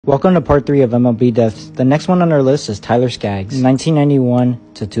Welcome to part 3 of MLB deaths. The next one on our list is Tyler Skaggs,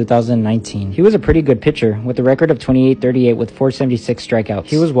 1991 to 2019. He was a pretty good pitcher with a record of 28-38 with 476 strikeouts.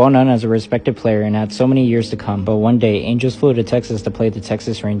 He was well known as a respected player and had so many years to come, but one day Angels flew to Texas to play the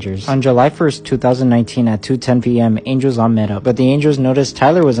Texas Rangers. On July 1st, 2019 at 2:10 p.m., Angels all met up, but the Angels noticed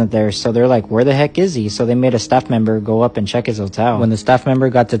Tyler wasn't there, so they're like, where the heck is he? So they made a staff member go up and check his hotel. When the staff member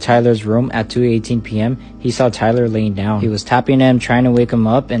got to Tyler's room at 2:18 p.m., he saw Tyler laying down. He was tapping him, trying to wake him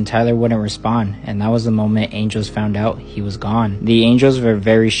up, and Tyler wouldn't respond, and that was the moment Angels found out he was gone. The Angels were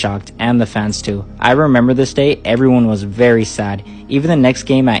very shocked, and the fans too. I remember this day, everyone was very sad. Even the next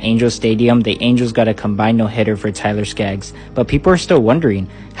game at Angels Stadium, the Angels got a combined no-hitter for Tyler Skaggs, but people are still wondering,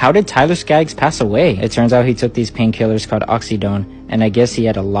 how did Tyler Skaggs pass away? It turns out he took these painkillers called oxydone, and I guess he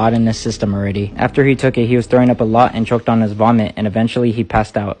had a lot in his system already. After he took it, he was throwing up a lot and choked on his vomit, and eventually he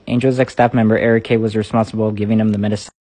passed out. Angels ex-staff member Eric K was responsible, giving him the medicine.